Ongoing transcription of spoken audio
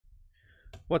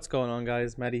What's going on,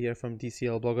 guys? Maddie here from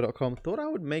DCLblogger.com. Thought I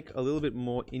would make a little bit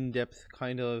more in-depth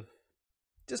kind of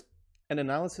just an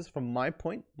analysis from my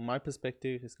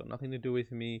perspective. It's got nothing to do with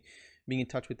me being in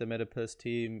touch with the MetaPurse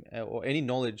team or any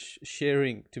knowledge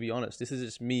sharing, to be honest. This is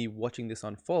just me watching this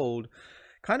unfold,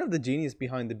 kind of the genius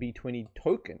behind the B20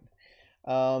 token.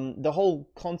 The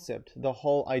whole concept, the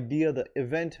whole idea, the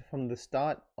event from the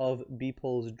start of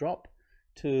Beeple's drop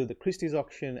to the Christie's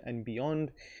auction and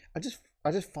beyond, I just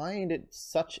find it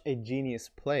such a genius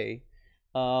play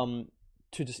to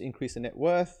just increase the net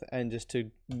worth and just to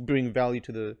bring value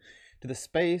to the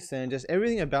space, and just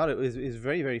everything about it is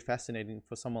very, very fascinating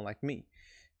for someone like me,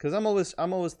 because I'm always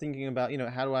thinking about,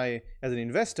 how do I, as an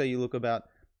investor, you look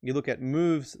at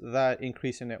moves that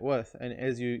increase your net worth, and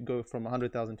as you go from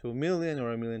 100,000 to a million,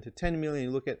 or a million to 10 million,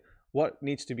 you look at what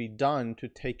needs to be done to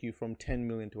take you from 10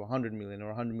 million to 100 million, or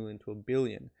 100 million to a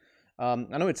billion. I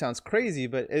know it sounds crazy,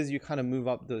 but as you kind of move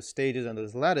up those stages and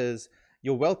those ladders,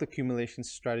 your wealth accumulation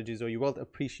strategies or your wealth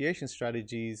appreciation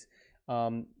strategies,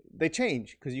 they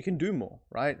change because you can do more,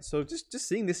 right? So just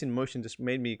seeing this in motion just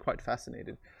made me quite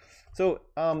fascinated. So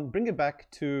bring it back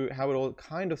to how it all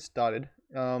kind of started.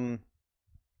 Now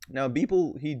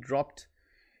Beeple, he dropped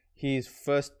his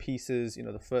first pieces,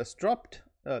 the first drop,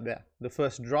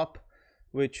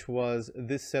 which was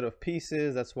this set of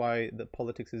pieces. That's why the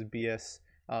Politics is BS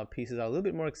pieces are a little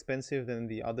bit more expensive than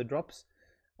the other drops.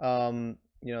 I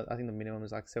think the minimum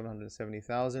is like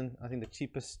 770,000. I think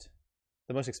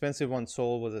the most expensive one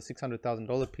sold was a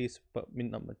 $600,000 piece, but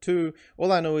mint number 2.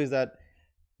 All I know is that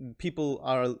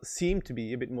people seem to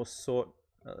be a bit more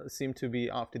seem to be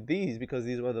after these because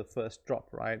these were the first drop,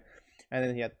 right? And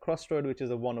then he had Crossroad, which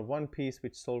is a 1-of-1 piece,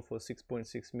 which sold for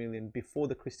 6.6 million before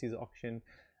the Christie's auction.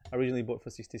 Originally bought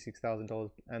for $66,000,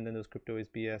 and then there's Crypto is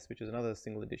BS, which is another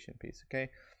single edition piece. Okay,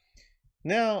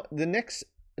 now the next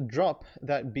drop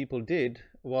that Beeple did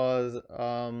was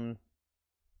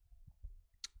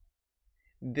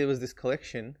there was this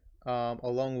collection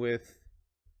along with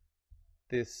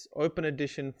this open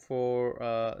edition for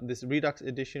this Redux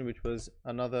edition, which was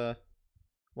another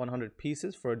 100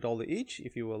 pieces for $1 each.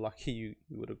 If you were lucky, you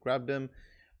would have grabbed them,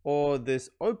 or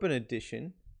this open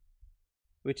edition,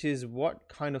 which is what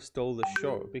kind of stole the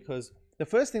show, because the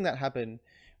first thing that happened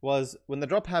was when the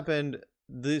drop happened,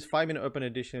 these 5-minute open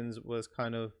editions was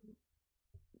kind of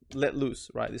let loose,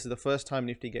 right? This is the first time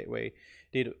Nifty Gateway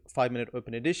did 5-minute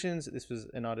open editions. This was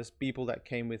an artist, Beeple, that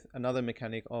came with another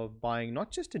mechanic of buying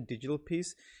not just a digital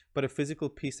piece, but a physical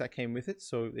piece that came with it.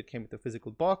 So it came with a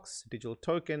physical box, a digital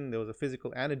token. There was a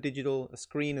physical and a digital, a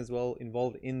screen as well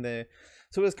involved in there.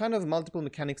 So it was kind of multiple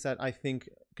mechanics that I think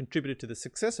contributed to the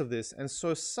success of this. And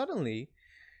so suddenly,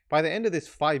 by the end of this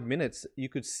 5 minutes, you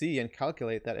could see and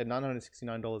calculate that at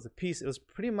 $969 a piece, it was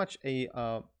pretty much a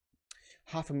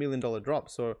 $500,000 drop.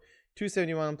 So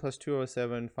 271 plus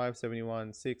 207,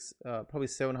 571, 6, probably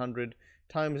 700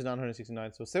 times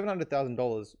 969. So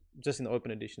 $700,000 just in the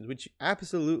open editions, which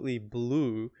absolutely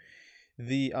blew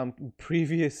the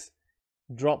previous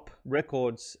drop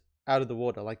records out of the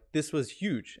water. Like, this was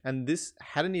huge, and we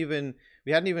hadn't even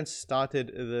started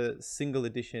the single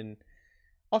edition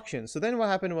auction. So then what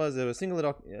happened was there were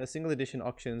single edition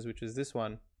auctions, which was this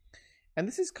one. And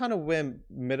this is kind of where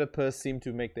MetaPurse seemed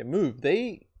to make their move.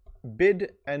 They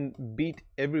bid and beat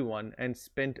everyone and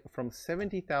spent from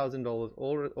 $70,000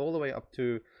 all the way up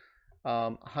to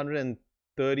 $130,000,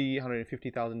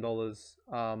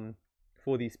 $150,000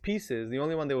 for these pieces. The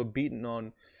only one they were beaten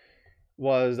on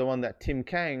was the one that Tim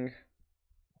Kang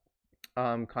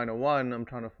kind of won. I'm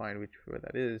trying to find where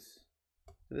that is.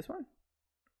 This one?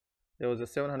 There was a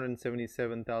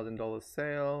 $777,000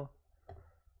 sale.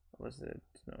 What was it?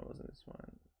 No, it wasn't this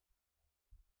one.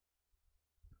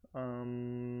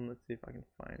 Let's see if I can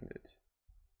find it.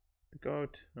 The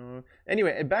goat. No.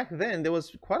 Anyway, back then there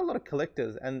was quite a lot of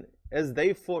collectors, and as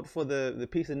they fought for the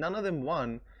pieces, none of them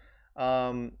won.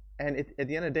 And at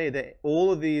the end of the day,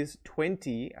 all of these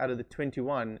 20 out of the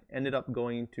 21 ended up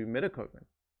going to MetaCoin,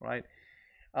 right?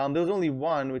 There was only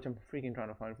one, which I'm freaking trying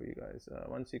to find for you guys.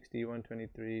 160,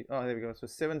 123. Oh, there we go. So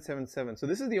 777. So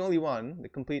this is the only one, the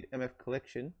complete MF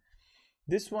collection.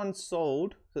 This one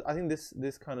sold, so I think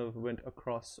this kind of went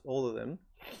across all of them.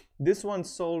 This one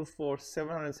sold for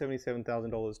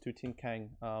 $777,000 to Tim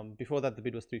Kang. Before that, the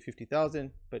bid was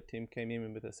 $350,000, but Tim came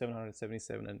in with a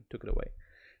 $777 and took it away.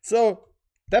 So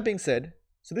that being said,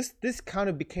 so this kind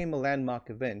of became a landmark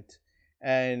event,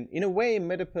 and in a way,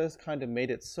 MetaPurse kind of made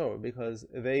it so, because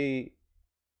they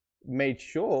made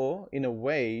sure, in a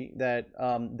way, that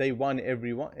they won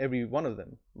every one of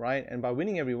them, right? And by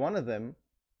winning every one of them,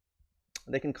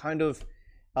 they can kind of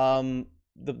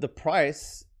the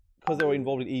price because they were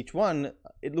involved in each one,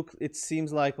 it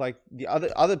seems like the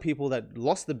other people that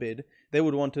lost the bid, they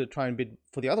would want to try and bid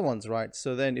for the other ones, right?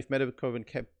 So then if Metakovan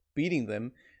kept beating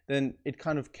them, then it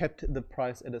kind of kept the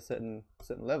price at a certain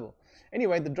level.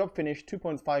 Anyway, the drop finished,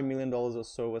 $2.5 million or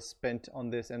so was spent on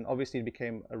this, and obviously it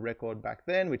became a record back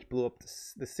then, which blew up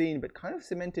the scene, but kind of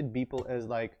cemented Beeple as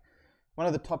like one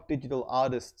of the top digital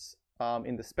artists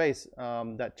in the space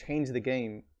that changed the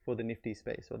game for the Nifty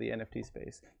space or the NFT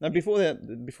space. Now, before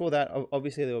that,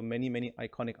 obviously there were many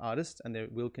iconic artists, and there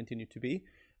will continue to be.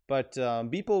 But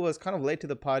Beeple was kind of late to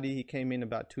the party. He came in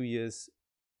about 2 years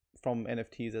from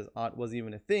NFTs as art was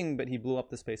even a thing, but he blew up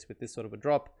the space with this sort of a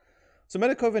drop. So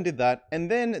Metakovan did that,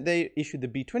 and then they issued the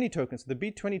B20 token. So the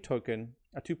B20 token,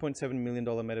 a $2.7 million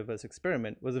metaverse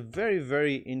experiment, was a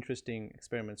very interesting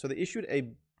experiment. So they issued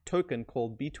a token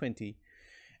called B20,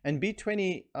 and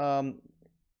B20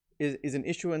 is an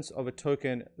issuance of a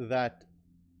token that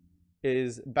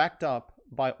is backed up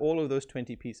by all of those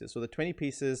 20 pieces. So the 20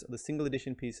 pieces, the single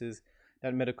edition pieces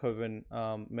that Metakovan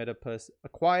Metapurse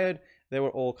acquired, they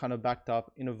were all kind of backed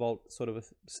up in a vault sort of a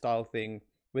style thing,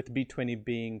 with B20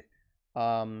 being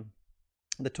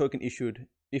the token issued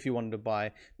if you wanted to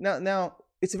buy. Now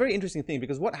it's a very interesting thing,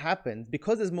 because what happens,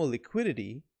 because there's more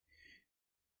liquidity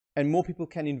and more people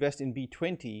can invest in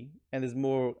B20, and there's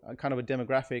more kind of a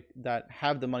demographic that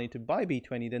have the money to buy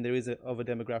B20 than there is of a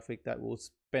demographic that will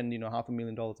spend,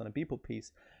 $500,000 on a Beeple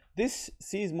piece. This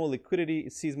sees more liquidity,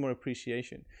 it sees more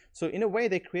appreciation. So in a way,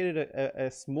 they created a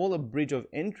smaller bridge of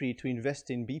entry to invest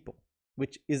in Beeple,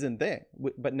 which isn't there,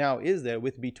 but now is there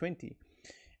with B20.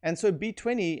 And so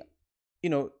B20,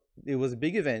 it was a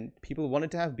big event. People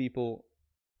wanted to have Beeple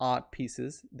art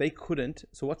pieces. They couldn't.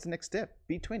 So what's the next step?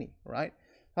 B20, right?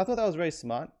 I thought that was very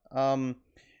smart. And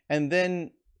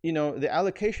then, the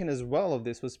allocation as well of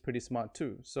this was pretty smart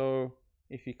too. So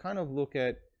if you kind of look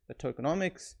at the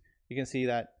tokenomics, you can see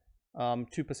that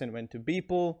 2% went to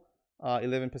Beeple,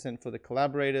 11% for the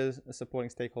collaborators, the supporting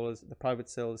stakeholders, the private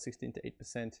sales 16 to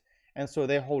 8%. And so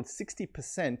they hold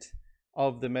 60%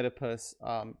 of the Metapurse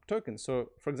token.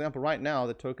 So for example, right now,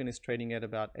 the token is trading at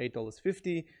about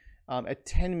 $8.50. At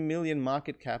 10 million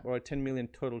market cap, or a 10 million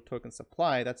total token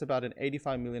supply, that's about an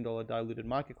 $85 million diluted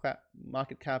market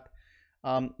cap.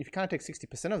 If you kind of take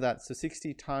 60% of that, so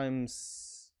 60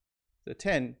 times the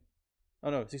 10,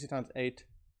 60 times 8,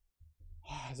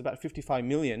 it's about 55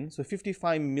 million. So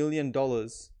 $55 million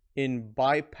in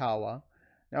buy power.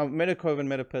 Now, Metakovan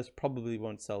Metapurse probably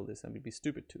won't sell this, and we'd be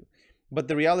stupid to. But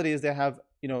the reality is they have,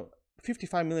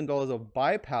 $55 million of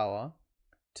buy power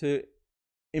to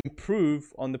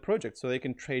improve on the project, so they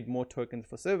can trade more tokens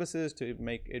for services to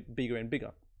make it bigger and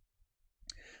bigger.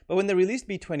 But when they released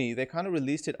B20, they kind of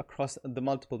released it across the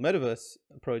multiple metaverse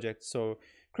projects. So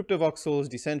CryptoVoxels,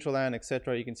 Decentraland,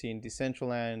 etc. You can see in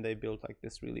Decentraland, they built like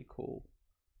this really cool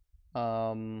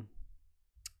kind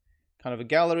of a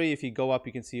gallery. If you go up,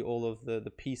 you can see all of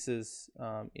the pieces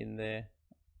in there.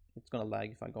 It's going to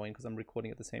lag if I go in because I'm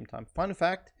recording at the same time. Fun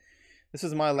fact, this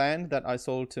is my land that I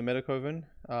sold to Metakovan,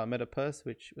 Metapurse,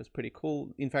 which was pretty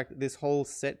cool. In fact, this whole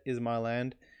set is my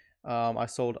land. I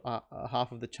sold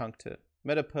half of the chunk to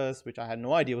Metapurse, which I had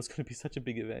no idea was going to be such a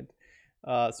big event.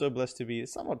 So blessed to be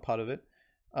somewhat part of it.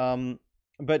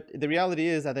 But the reality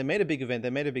is that they made a big event.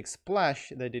 They made a big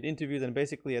splash. They did interviews. And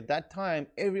basically at that time,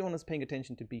 everyone was paying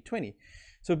attention to B20.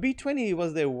 So B20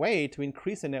 was their way to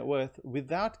increase their net worth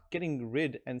without getting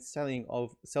rid and selling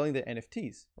their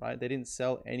NFTs, right? They didn't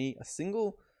sell a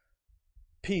single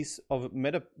piece of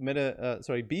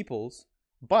Beeples,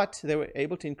 but they were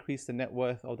able to increase the net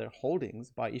worth of their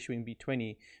holdings by issuing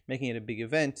B20, making it a big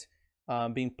event,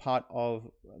 being part of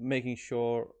making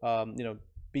sure,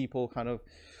 Beeple kind of,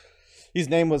 his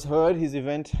name was heard, his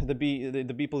event, the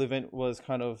Beeple event was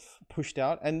kind of pushed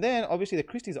out. And then obviously the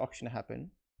Christie's auction happened.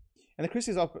 And the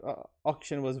Christie's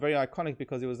auction was very iconic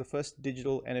because it was the first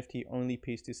digital NFT only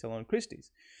piece to sell on Christie's.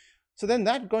 So then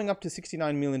that going up to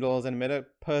 $69 million, and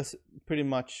Metapurse pretty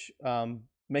much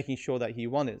making sure that he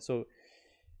won it. So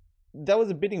that was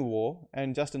a bidding war,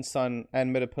 and Justin Sun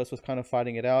and Metapurse was kind of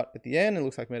fighting it out at the end. It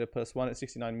looks like Metapurse won at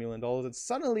 $69 million. And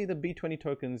suddenly the B20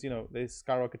 tokens, they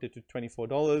skyrocketed to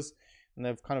 $24, and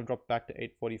they've kind of dropped back to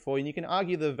 $8.44. And you can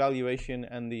argue the valuation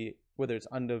and whether it's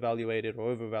undervaluated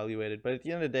or overvaluated. But at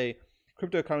the end of the day,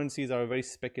 cryptocurrencies are a very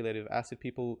speculative asset.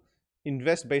 People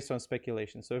invest based on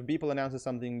speculation. So if Beeple announces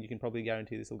something, you can probably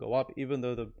guarantee this will go up, even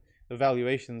though the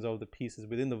valuations of the pieces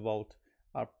within the vault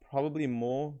are probably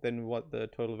more than what the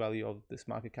total value of this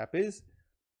market cap is.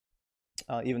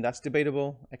 Even that's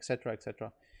debatable, etc.,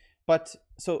 etc. But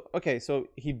so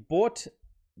he bought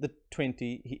the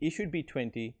 20, he issued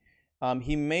B20,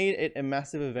 He made it a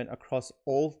massive event across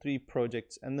all three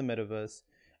projects and the metaverse.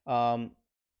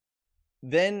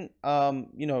 Then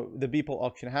the Beeple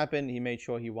auction happened. He made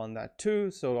sure he won that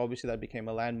too. So obviously that became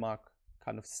a landmark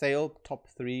kind of sale, top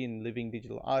 3 in living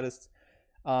digital artists.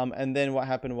 And then what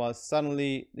happened was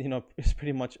suddenly, it's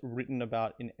pretty much written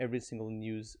about in every single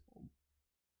news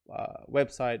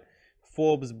website.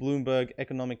 Forbes, Bloomberg,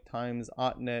 Economic Times,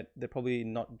 Artnet. They're probably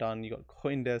not done. You got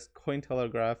CoinDesk,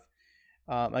 Cointelegraph.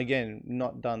 Again,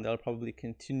 not done. They'll probably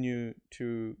continue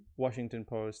to Washington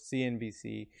Post,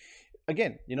 CNBC.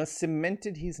 Again,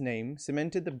 cemented his name,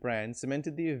 cemented the brand,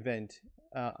 cemented the event,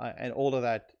 and all of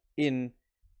that in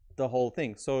the whole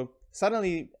thing. So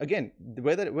suddenly, again,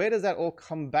 where does that all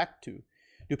come back to?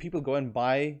 Do people go and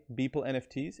buy Beeple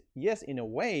NFTs? Yes, in a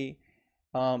way,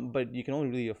 but you can only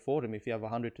really afford them if you have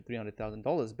 $100,000 to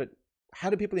 $300,000. But how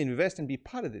do people invest and be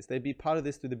part of this? They be part of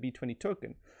this through the B20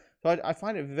 token. So I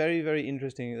find it very, very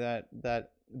interesting that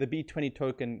the B20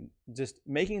 token just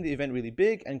making the event really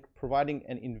big and providing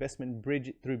an investment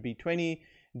bridge through B20.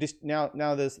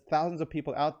 Now there's thousands of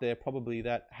people out there probably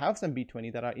that have some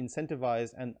B20 that are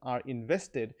incentivized and are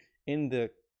invested in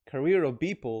the career of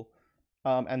Beeple,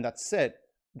 and that's set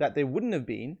that they wouldn't have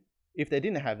been if they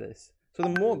didn't have this. So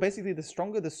the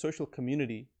stronger the social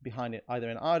community behind it, either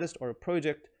an artist or a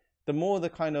project, the more the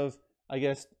kind of, I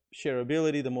guess,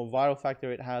 shareability, the more viral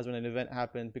factor it has when an event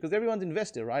happens, because everyone's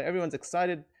invested, right? Everyone's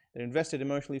excited. They're invested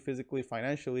emotionally, physically,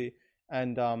 financially,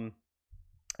 and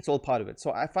it's all part of it.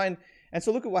 So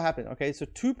so look at what happened. Okay, so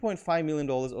 $2.5 million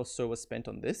or so was spent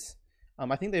on this.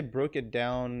 I think they broke it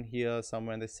down here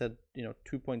somewhere, and they said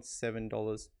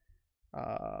 $2.7.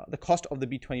 The cost of the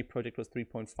B20 project was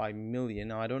 $3.5 million.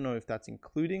 Now I don't know if that's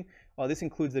including. This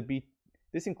includes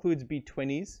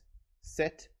B20s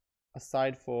set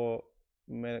aside for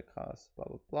Metacast, blah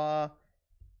blah blah.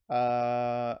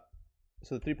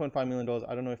 So the $3.5 million,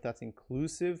 I don't know if that's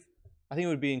inclusive. I think it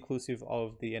would be inclusive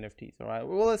of the NFTs. All right.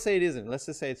 Well, let's say it isn't. Let's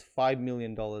just say it's $5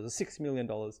 million or $6 million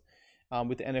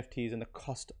with the NFTs and the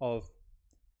cost of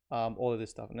all of this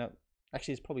stuff. Now,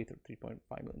 actually, it's probably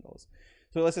 $3.5 million.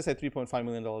 So let's just say $3.5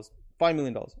 million, $5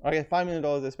 million. Okay, $5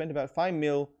 million. They spent about $5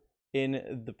 million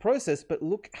in the process, but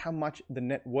look how much the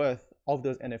net worth of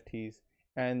those NFTs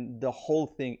and the whole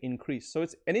thing increased. So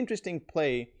it's an interesting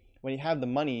play when you have the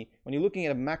money, when you're looking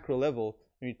at a macro level,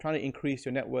 when you're trying to increase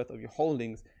your net worth of your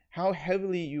holdings, how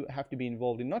heavily you have to be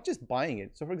involved in not just buying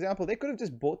it. So for example, they could have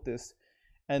just bought this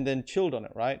and then chilled on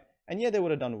it, right? And yeah, they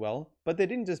would have done well, but they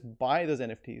didn't just buy those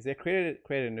NFTs. They created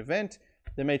an event.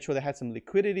 They made sure they had some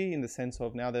liquidity in the sense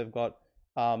of now they've got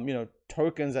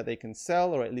tokens that they can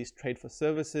sell or at least trade for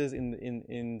services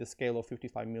in the scale of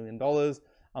 $55 million.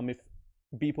 If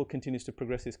Beeple continues to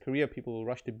progress his career, people will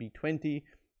rush to B20.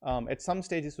 At some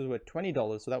stages, it was worth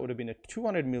 $20, so that would have been a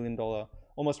 $200 million,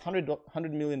 almost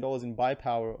 $100 million in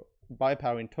buy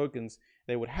power in tokens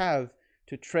they would have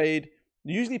to trade.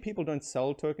 Usually people don't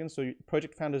sell tokens, so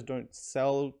project founders don't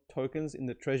sell tokens in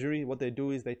the treasury. What they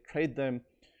do is they trade them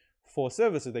for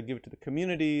services. They give it to the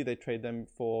community. They trade them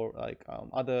for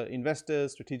other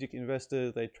investors, strategic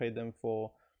investors. They trade them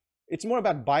for... It's more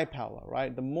about buy power,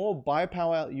 right? The more buy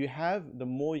power you have, the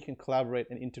more you can collaborate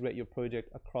and integrate your project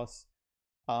across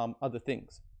other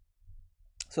things.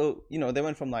 So, they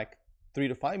went from like $3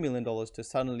 to $5 million to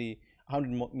suddenly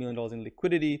 $100 million in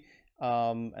liquidity,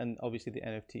 and obviously the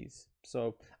NFTs.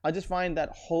 So I just find that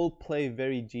whole play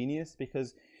very genius,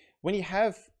 because when you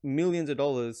have millions of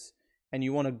dollars and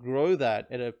you want to grow that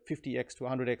at a 50x to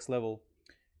 100x level,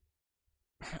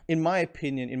 in my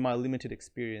opinion, in my limited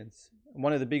experience,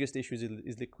 one of the biggest issues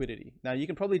is liquidity. Now, you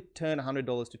can probably turn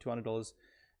 $100 to $200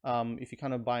 if you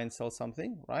kind of buy and sell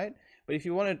something, right? But if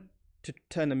you wanted to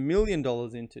turn $1 million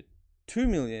into 2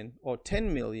 million or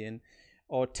 10 million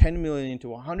or 10 million into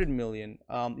 100 million,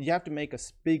 you have to make a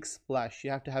big splash.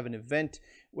 You have to have an event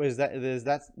where there's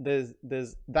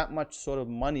that much sort of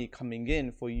money coming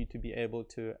in for you to be able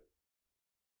to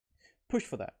push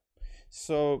for that.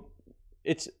 So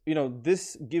it's,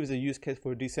 this gives a use case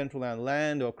for Decentraland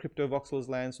land or CryptoVoxels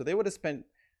land. So they would have spent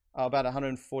about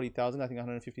 $140,000, I think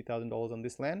 $150,000 on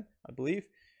this land, I believe.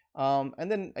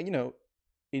 And then,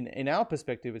 in our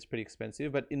perspective, it's pretty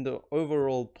expensive, but in the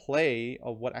overall play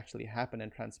of what actually happened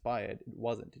and transpired, it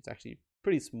wasn't. It's actually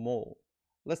pretty small,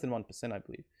 less than 1%, I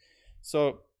believe.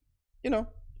 So,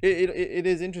 it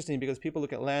is interesting because people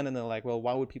look at land and they're like, well,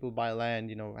 why would people buy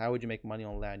land? How would you make money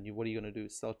on land? What are you going to do?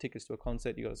 Sell tickets to a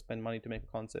concert? You got to spend money to make a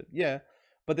concert. Yeah.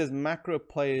 But there's macro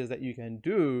plays that you can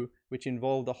do, which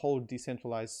involve the whole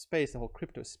decentralized space, the whole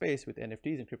crypto space with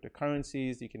NFTs and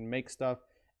cryptocurrencies. You can make stuff,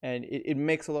 and it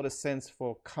makes a lot of sense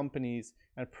for companies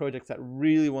and projects that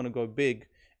really want to go big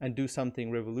and do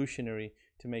something revolutionary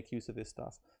to make use of this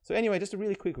stuff. So anyway, just a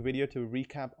really quick video to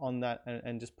recap on that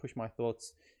and just push my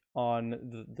thoughts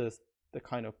on the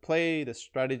kind of play, the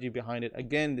strategy behind it.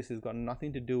 Again, this has got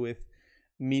nothing to do with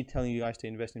me telling you guys to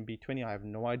invest in B20. I have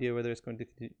no idea whether it's going to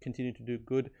continue to do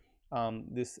good.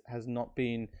 This has not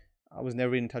been, I was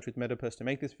never in touch with MetaPurse to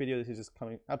make this video. This is just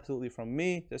coming absolutely from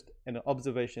me, just an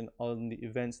observation on the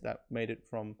events that made it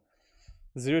from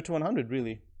 0 to 100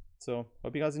 really. So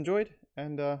hope you guys enjoyed,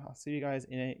 and I'll see you guys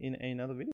in another video.